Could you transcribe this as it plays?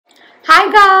Hi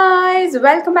guys,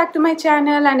 welcome back to my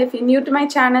channel, and if you're new to my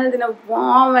channel then a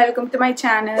warm welcome to my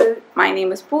channel. My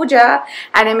name is Pooja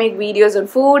and I make videos on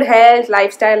food, health,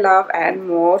 lifestyle, love and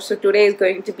more. So today is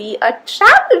going to be a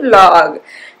travel vlog.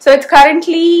 So it's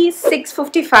currently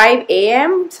 6:55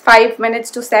 a.m. It's 5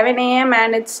 minutes to 7 a.m.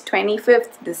 and it's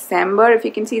 25th December if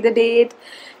you can see the date.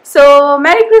 So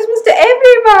Merry Christmas to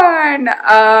everyone!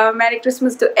 Merry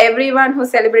Christmas to everyone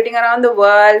who's celebrating around the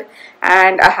world,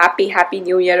 and a happy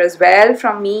New Year as well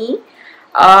from me.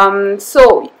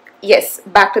 So yes,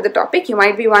 back to the topic. You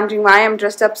might be wondering why I'm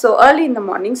dressed up so early in the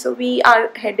morning. So we are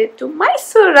headed to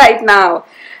Mysore right now.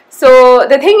 So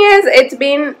the thing is, it's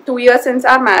been 2 years since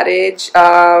our marriage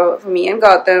for me and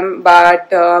Gautam,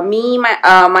 but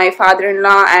my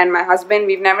father-in-law and my husband,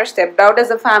 we've never stepped out as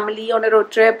a family on a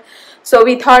road trip. So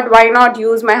we thought, why not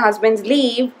use my husband's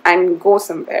leave and go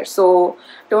somewhere. So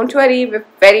don't worry, we're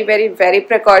very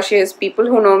precautious. People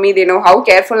who know me, they know how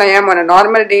careful I am on a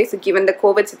normal day. So given the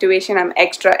COVID situation, I'm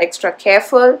extra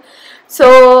careful. So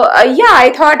yeah,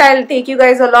 I thought I'll take you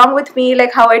guys along with me,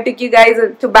 like how I took you guys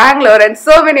to Bangalore, and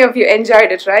so many of you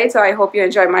enjoyed it, right? So I hope you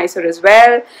enjoy Mysore as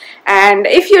well. And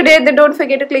if you did, then don't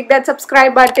forget to click that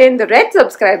subscribe button, the red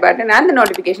subscribe button, and the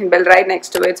notification bell right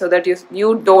next to it, so that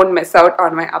you don't miss out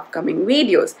on my upcoming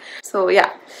videos. So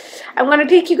yeah, I'm gonna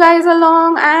take you guys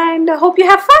along and hope you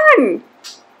have fun.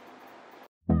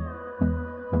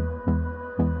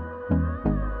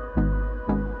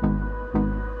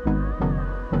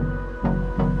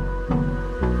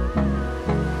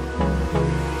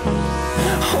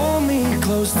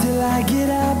 Close till I get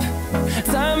up.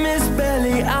 Time is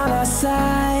barely on our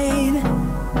side.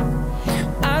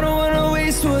 I don't wanna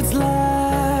waste what's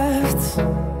left.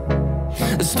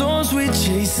 The storms we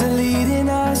chase are leading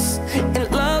us, and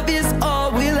love is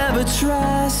all we'll ever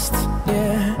trust.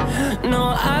 Yeah,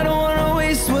 no, I don't wanna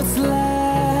waste what's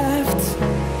left.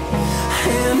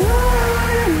 And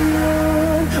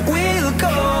on we'll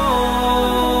go,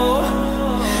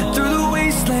 through the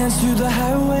wastelands, through the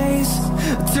highways,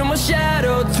 till my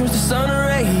shadow turns to sun rays.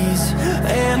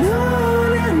 And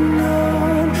on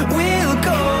we'll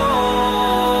go,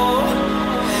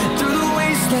 through the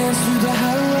wastelands, through the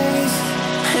highways,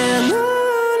 and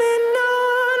on we'll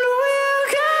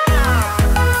go.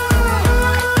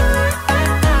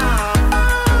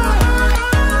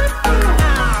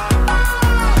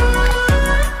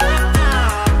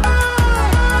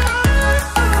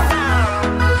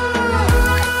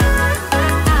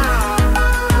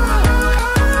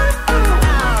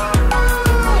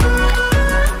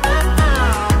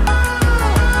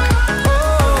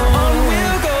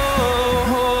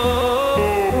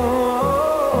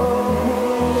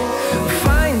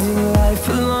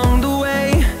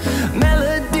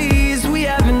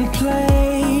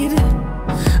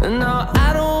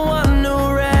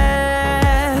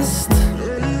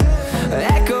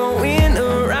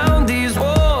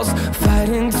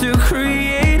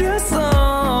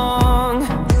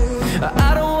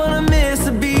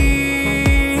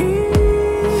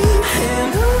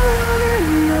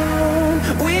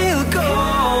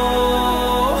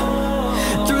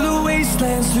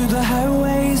 Through the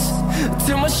highways,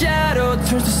 till my shadow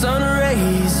turns to sun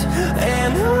rays.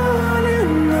 And on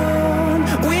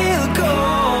we'll go,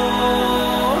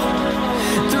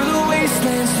 through the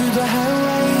wastelands, through the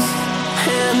highways,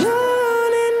 and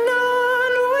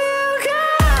on we'll go.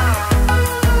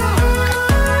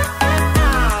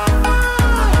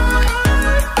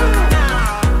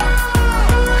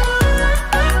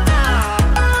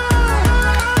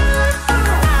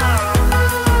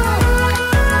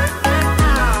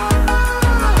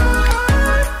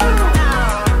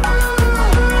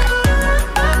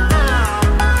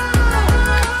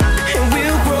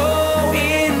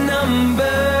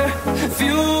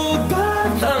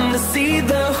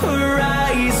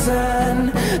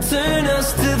 Turn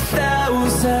us to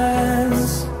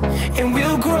thousands, and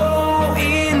we'll grow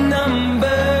in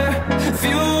number,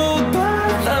 fueled by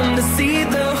them to see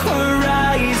the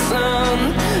horizon.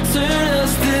 Turn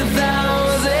us to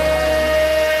thousands,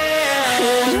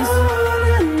 and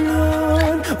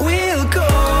on we'll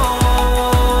go,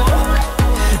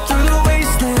 through the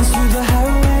wastelands, through the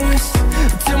highways,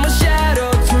 till my shadow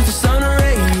turns to sun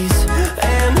rays.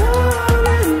 And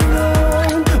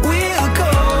on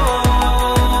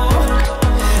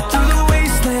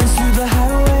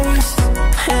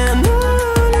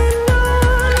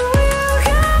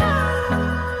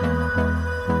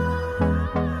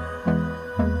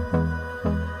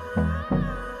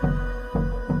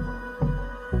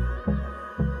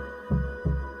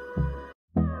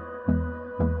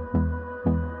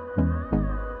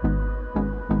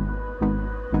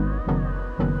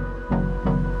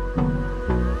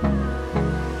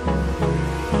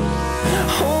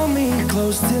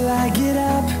close till I get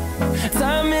up.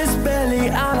 Time is barely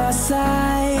on our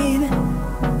side.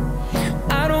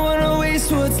 I don't wanna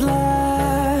waste what's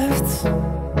left.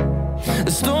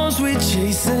 The storms we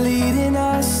chase are leading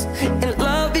us, and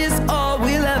love is all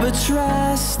we'll ever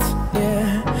trust.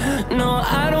 Yeah, no,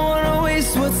 I don't wanna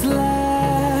waste what's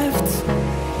left.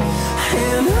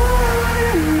 And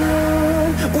on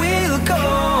we'll go,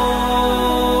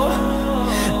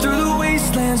 through the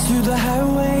wastelands, through the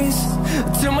highways,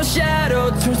 till my shadow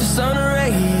turns to sun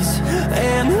rays.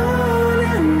 And on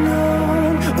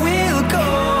we'll go,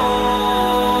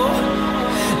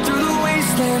 through the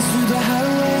wastelands, through the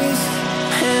highways,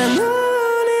 and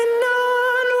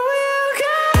on we'll go.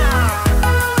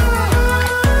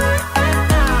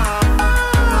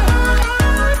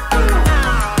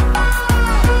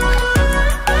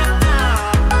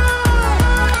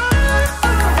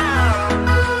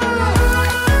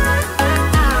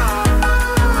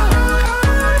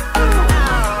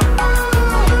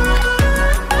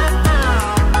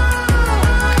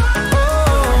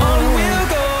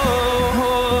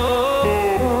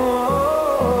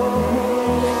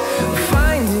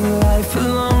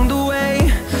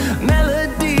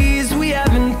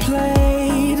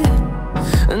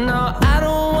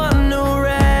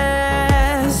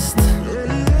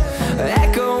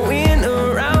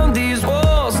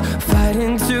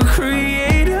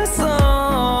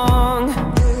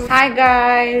 Hi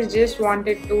guys, just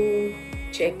wanted to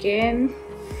check in.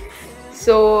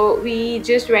 So we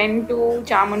just went to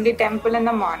Chamundi temple in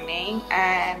the morning,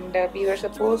 and we were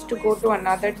supposed to go to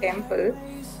another temple,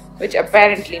 which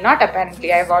not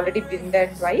apparently, I've already been there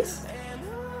twice.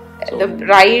 The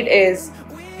ride is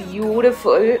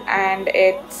beautiful, and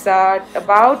it's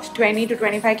about 20 to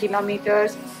 25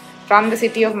 kilometers from the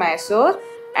city of Mysore.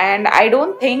 And I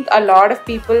don't think a lot of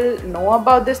people know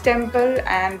about this temple,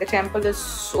 and the temple is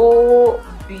so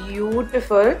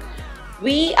beautiful.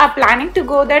 We are planning to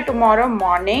go there tomorrow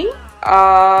morning.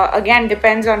 Again,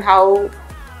 depends on how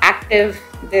active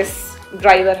this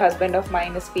driver husband of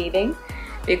mine is feeling,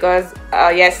 because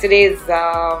yesterday's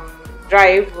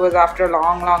drive was after a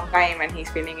long time, and he's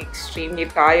feeling extremely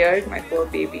tired, my poor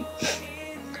baby.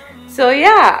 So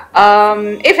yeah,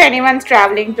 if anyone's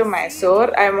traveling to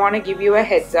Mysore, I want to give you a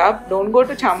heads up. Don't go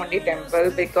to Chamundi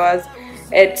temple, because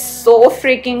it's so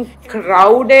freaking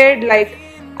crowded. Like,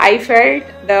 I felt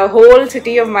the whole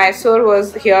city of Mysore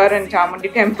was here in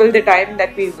Chamundi temple the time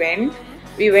that we went.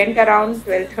 We went around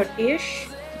 12:30ish,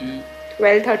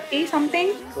 12:30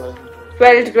 something,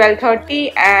 12 to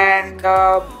 12:30, and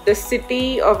the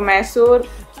city of Mysore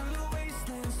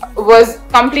was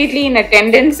completely in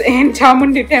attendance in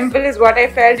Chamundi temple is what I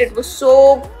felt. It was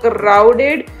so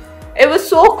crowded. It was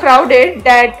so crowded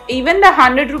that even the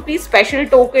 100 rupees special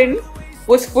token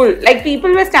was full. Like,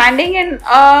 people were standing in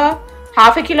a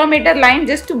half a kilometer line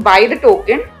just to buy the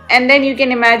token, and then you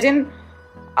can imagine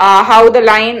how the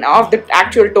line of the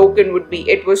actual token would be.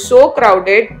 It was so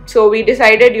crowded, so we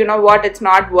decided, you know what, it's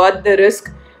not worth the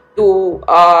risk to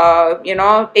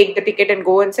take the ticket and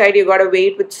go inside. You gotta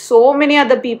wait with so many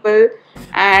other people,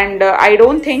 and I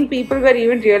don't think people were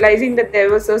even realizing that there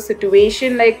was a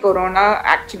situation like Corona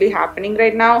actually happening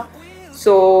right now.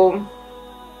 So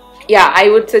yeah, I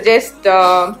would suggest,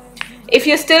 if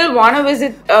you still want to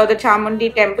visit the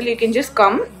Chamundi temple, you can just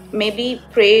come, maybe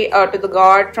pray to the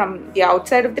god from the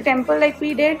outside of the temple like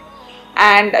we did,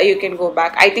 and you can go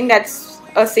back. I think that's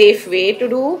a safe way to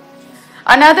do.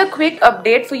 Another quick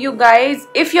update for you guys: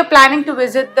 if you're planning to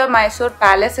visit the Mysore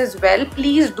Palace as well,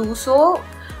 please do so,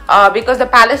 because the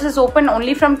palace is open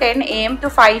only from 10 AM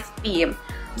to 5 PM.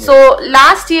 So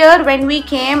last year when we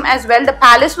came as well, the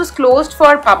palace was closed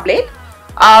for public,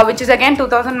 which is again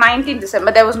 2019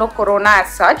 December. There was no Corona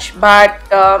as such, but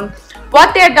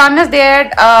what they had done is they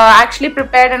had actually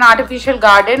prepared an artificial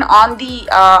garden on the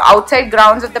outside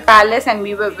grounds of the palace, and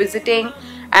we were visiting,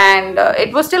 and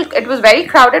it was very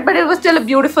crowded, but it was still a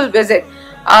beautiful visit.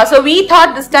 So we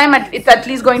thought this time it's at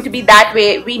least going to be that way.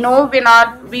 We know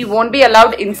we won't be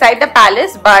allowed inside the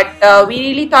palace, but we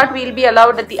really thought we'll be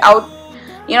allowed at the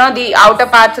outer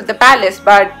parts of the palace.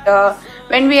 But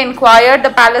when we inquired,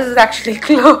 the palace is actually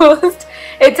closed.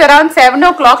 It's around 7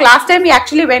 o'clock. Last time we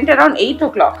actually went around 8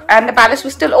 o'clock, and the palace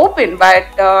was still open, but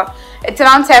it's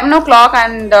around 7 o'clock,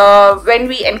 and when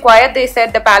we inquired, they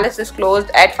said the palace is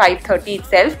closed at 5:30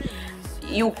 itself.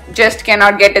 You just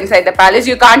cannot get inside the palace.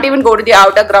 You can't even go to the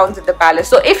outer grounds of the palace.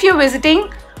 So if you're visiting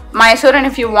Mysore and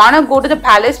if you want to go to the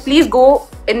palace, please go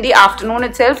in the afternoon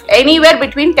itself, anywhere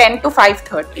between 10 to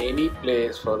 5:30. Any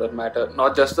place for that matter,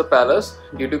 not just the palace.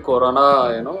 Due to Corona,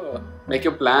 make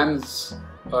your plans.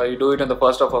 You do it in the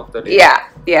first half of the day.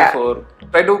 Yeah.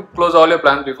 Try to close all your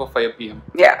plans before 5 PM.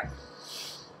 Yeah.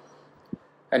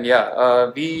 And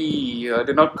yeah, we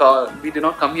did not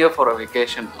come here for a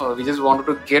vacation. We just wanted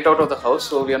to get out of the house,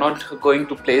 so we are not going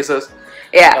to places.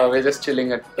 Yeah. We're just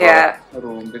chilling at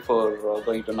room before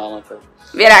going to Namakkal.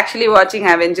 We are actually watching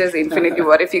Avengers Infinity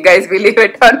War, if you guys believe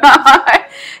it or not.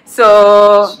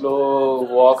 So slow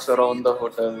walks around the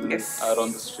hotel, yes,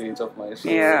 around the streets of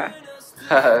Mysore. Yeah.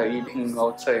 Eating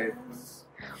outside.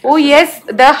 Oh yes,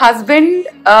 the husband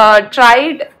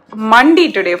tried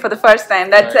mandi today for the first time.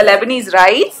 That's a Lebanese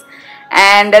rice,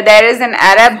 and there is an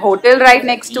Arab hotel right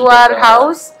next to our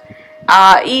house.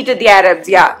 Eat at the Arabs,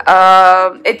 yeah.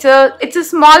 It's a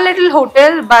small little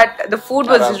hotel, but the food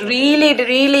was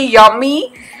really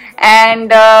yummy,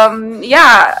 and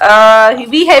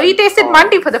we tasted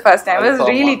mandi for the first time. It was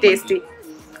really tasty.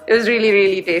 It was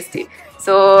really tasty.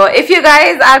 So if you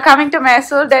guys are coming to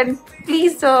Mysore, then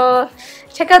please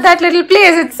check out that little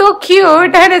place. It's so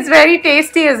cute and it's very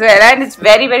tasty as well, and it's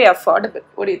very affordable.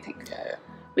 What do you think? Yeah.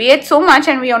 We ate so much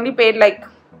and we only paid like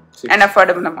an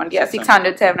affordable amount. Yeah,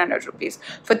 600-700 rupees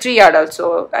for 3 adults.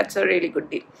 So that's a really good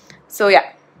deal. So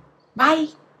yeah, bye.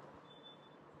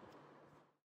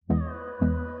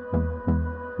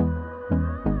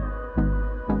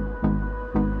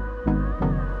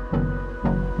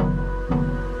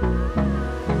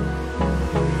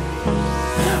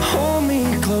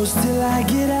 Close till I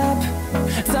get up.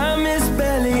 Time is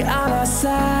barely on our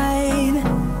side.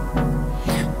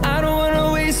 I don't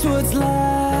wanna waste what's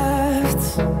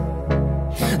left.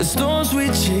 The storms we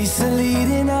chase are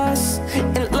leading us,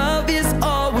 and love is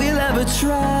all we'll ever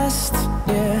trust.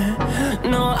 Yeah,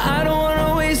 no, I don't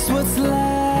wanna waste what's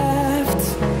left.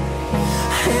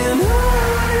 And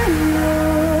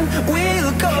on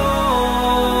we'll go,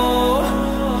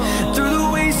 through the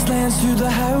wastelands, through the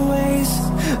highways,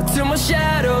 till my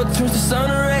shadow turns to sun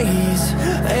rays.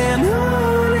 And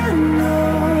on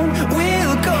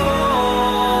we'll go,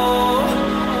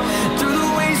 through the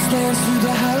wastelands, through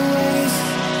the highways.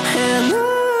 And on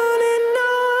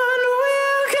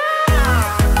we'll go.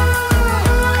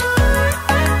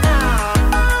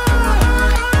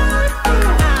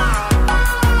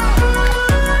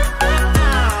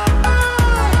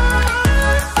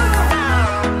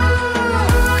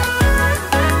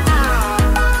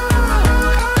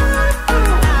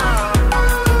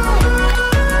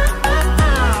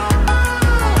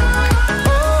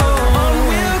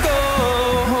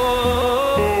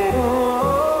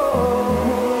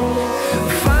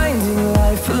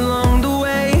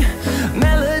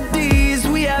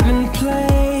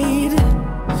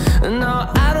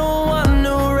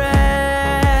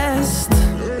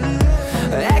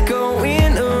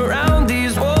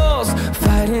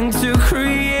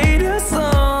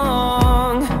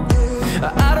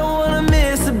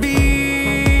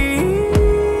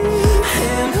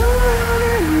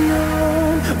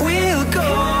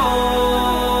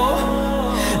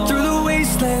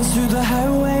 Through the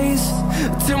highways,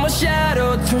 till my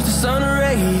shadow turns to sun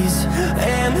rays.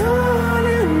 And on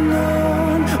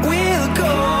we'll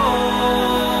go,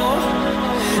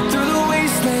 through the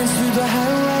wastelands, through the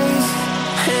highways.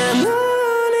 And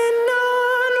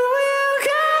on we'll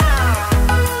go.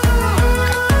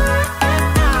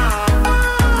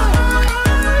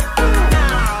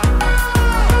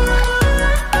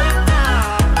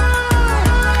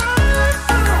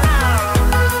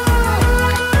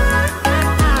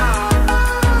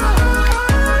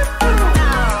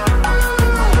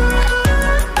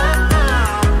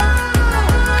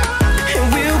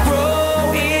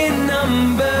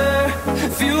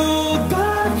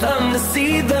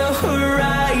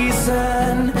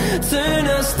 Turn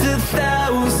us to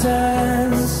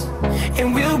thousands, and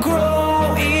we'll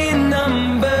grow in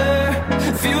number,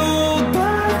 fueled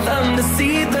by them to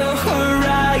see the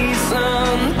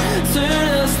horizon. Turn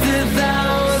us to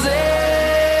thousands,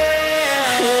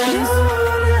 and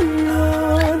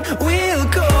on we'll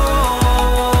go,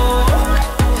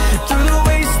 through the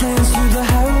wastelands, through the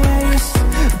highways,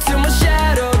 till my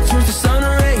shadow turns to sun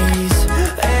rays.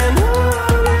 And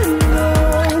on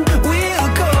we'll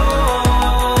go,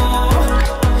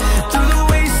 through the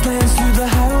wastelands, through the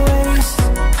highways.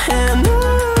 And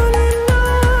on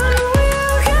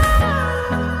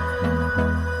we'll go.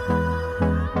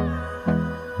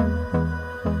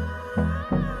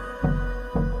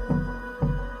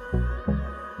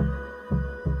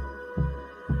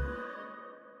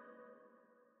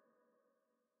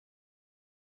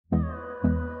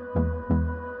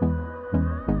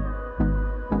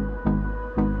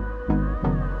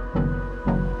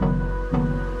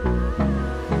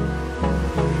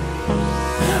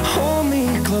 Hold me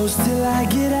close till I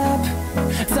get up.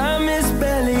 Time is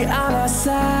barely on our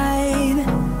side.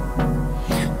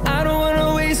 I don't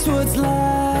wanna waste what's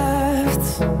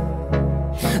left.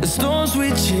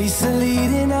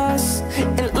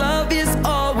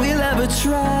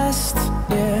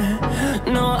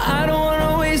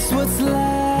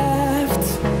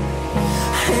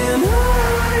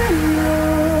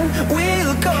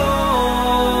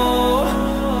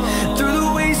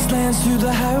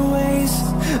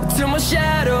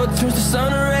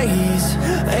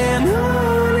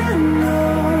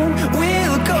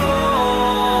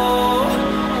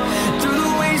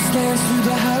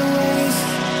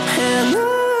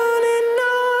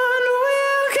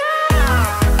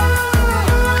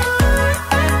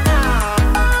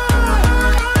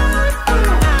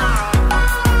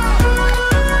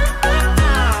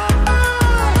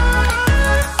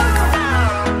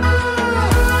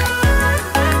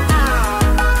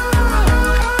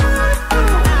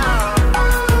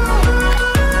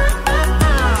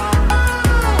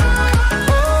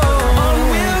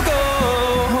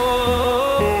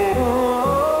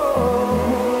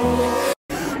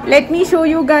 Let me show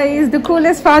you guys the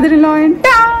coolest father-in-law in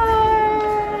town.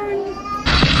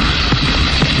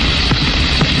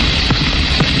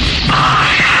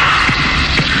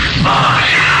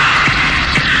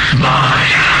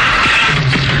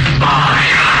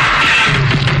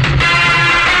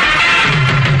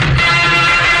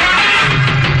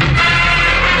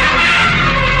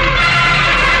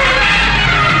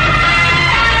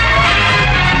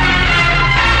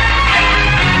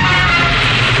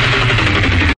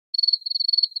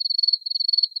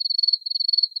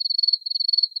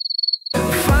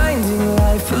 Finding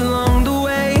life along the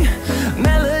way,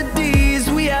 melodies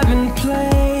we haven't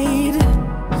played.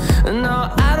 No,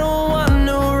 I don't want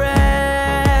no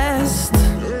rest.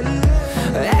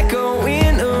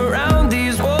 Echoing around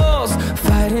these walls,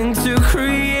 fighting to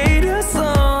create a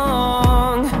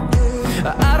song.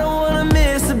 I don't wanna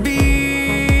miss